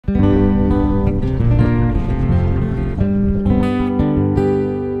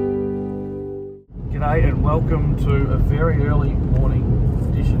welcome to a very early morning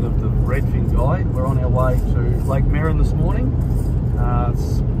edition of the Redfin Guide. We're on our way to Lake Meran this morning.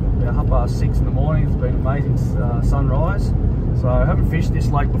 It's about 6:30 in the morning. It's been an amazing sunrise. So I haven't fished this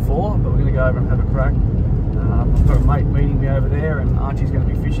lake before, but we're going to go over and have a crack. I've got a mate meeting me over there, and Archie's going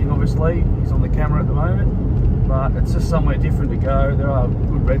to be fishing obviously. He's on the camera at the moment, but it's just somewhere different to go. There are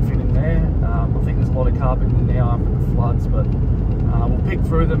good redfin in there. I think there's a lot of carp in there now after the floods, but we'll pick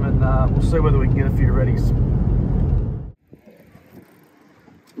through them and we'll see whether we can get a few reddies.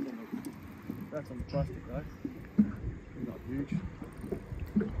 That's on the plastic though. Not huge.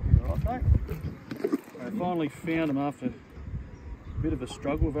 Alright, mate. I finally found them after a bit of a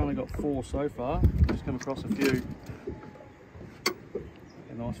struggle. We've only got 4 so far. Just come across a few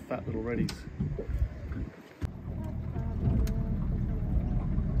nice fat little reddies.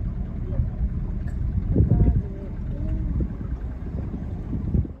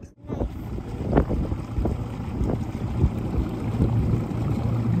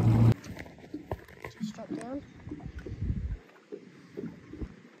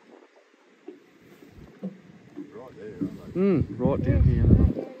 Right down here,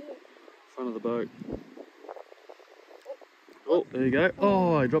 front of the boat. Oh, there you go.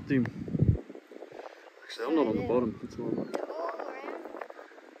 Oh, I dropped him. Actually, I'm not on the bottom. It's on. Got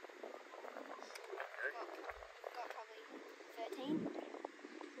probably 13.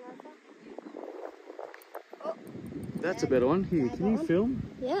 Oh, that's a better one. Here, can you film?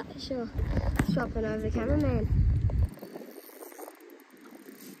 Yeah, sure. Swapping over the cameraman.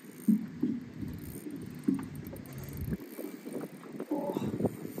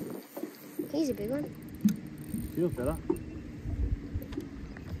 He's a big one. Feels better.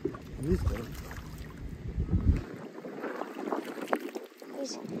 It is better.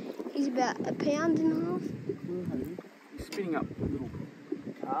 He's about 1.5 pounds. He's spinning up a little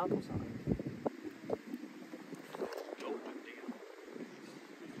carp or something.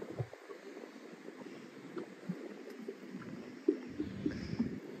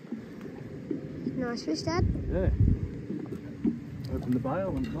 Nice fish, Dad. Yeah. Open the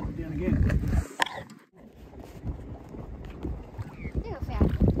bail and knock it down again. Yeah, I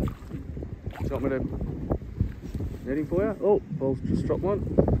found it. Do you want me to net him for you? Oh, Paul's just dropped one.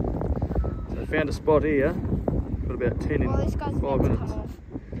 So I found a spot here. Got about 10 in this guy's 5 minutes.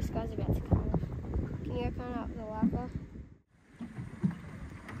 This guy's about to come off. Can you open up the locker?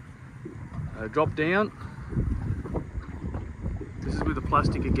 Drop down. This is with the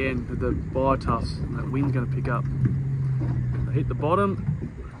plastic again, with the bio tufts. That wind's going to pick up. I hit the bottom.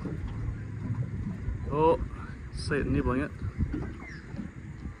 Oh, see it nibbling it.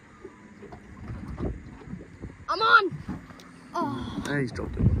 I'm on! Oh. And he's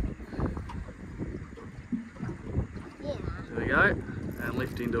dropped it. Yeah. There we go. And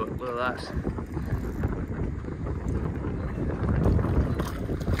lift into it. Look at that.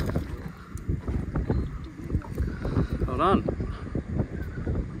 Well done.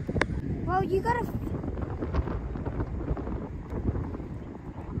 Well, you gotta...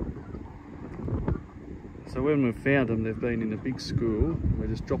 So when we've found them, they've been in a big school. We're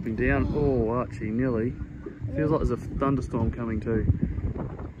just dropping down. Oh, Archie, nearly. Feels like there's a thunderstorm coming too.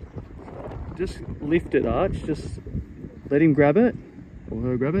 Just lift it, Arch. Just let him grab it. Or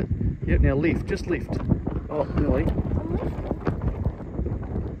her grab it. Yep, now lift. Just lift. Oh, nearly.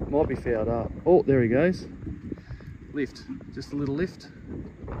 Might be fouled up. Oh, there he goes. Lift. Just a little lift.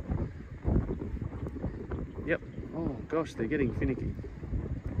 Yep. Oh gosh, they're getting finicky.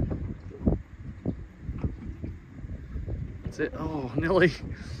 That's it. Oh, nearly.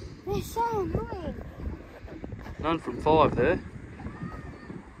 They're so annoying. None from 5 there.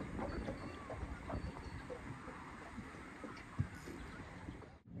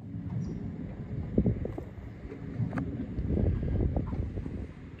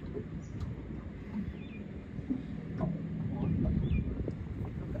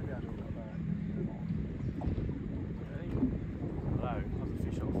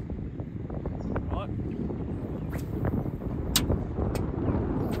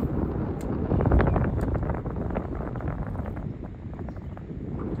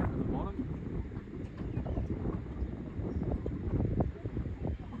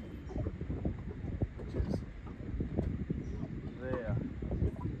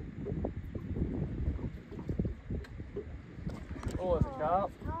 Oh, there's a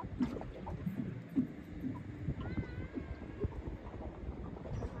carp.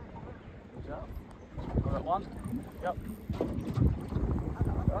 Got that one? Yep.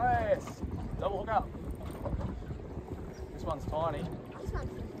 Nice. Double hook up. This one's tiny. This one's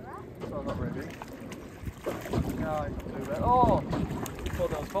alright. This one's not very big. No, too bad. Oh! I thought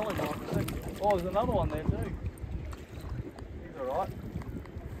that was volleyball for a second. Oh, there's another one there too. He's alright.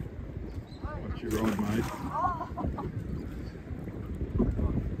 What's your rod, mate?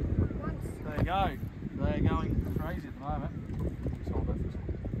 There you go. They're going crazy at the moment. Just hold that for a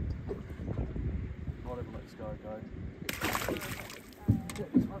second. Whatever lets go, go.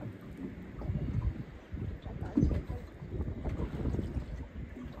 Yeah, it's funny.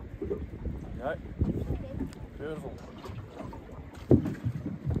 There you go. Beautiful.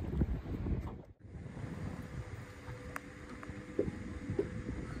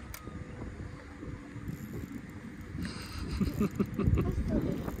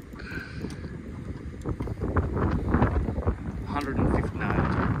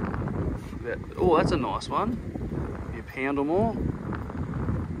 Oh, that's a nice one. Maybe a pound or more.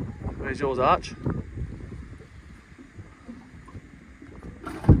 Where's yours, Arch?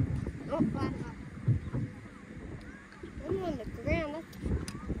 Oh, I'm on the ground.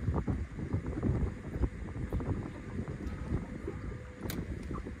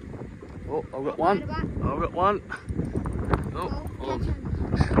 Oh, I've got one. I've got one. Oh, oh.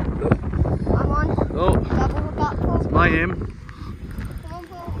 I'm on. Oh, Double hook up. it's mayhem. Come on,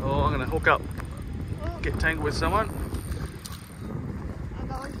 Paul. Oh, I'm going to hook up. Get tangled with someone. I'm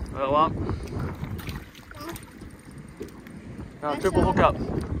going. Well up. No, triple hook up.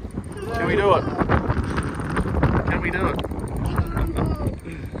 Can we do it? Can we do it?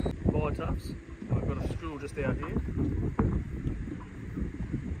 Bye, Tufts. I've got a school just out here.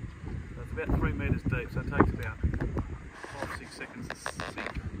 So it's about 3 metres deep, so it takes about 5-6 seconds to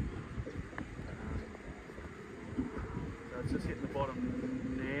sink. So it's just hitting the bottom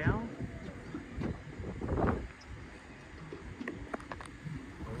now.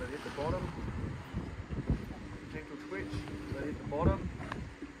 I'll let it hit the bottom. Gentle twitch, let it hit the bottom.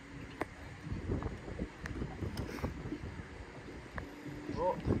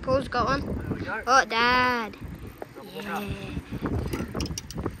 Oh, Paul's got one. there we go. Oh, Dad. Double hook up.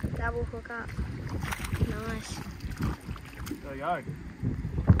 Double hook up. Nice. There you go.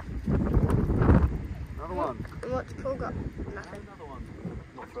 Another one. And what's Paul got? Nothing. Another one.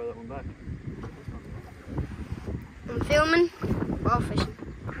 Might throw that one back. I'm filming while fishing.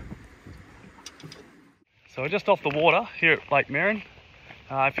 So we're just off the water here at Lake Meran.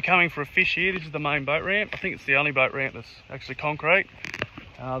 If you're coming for a fish here, this is the main boat ramp. I think it's the only boat ramp that's actually concrete.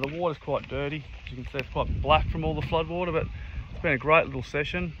 The water's quite dirty. As you can see, it's quite black from all the flood water, but it's been a great little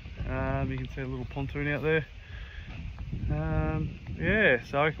session. You can see a little pontoon out there. Yeah,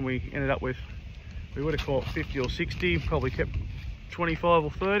 so I reckon we ended up with, we would have caught 50 or 60, probably kept 25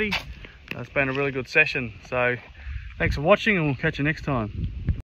 or 30. It's been a really good session. So thanks for watching, and we'll catch you next time.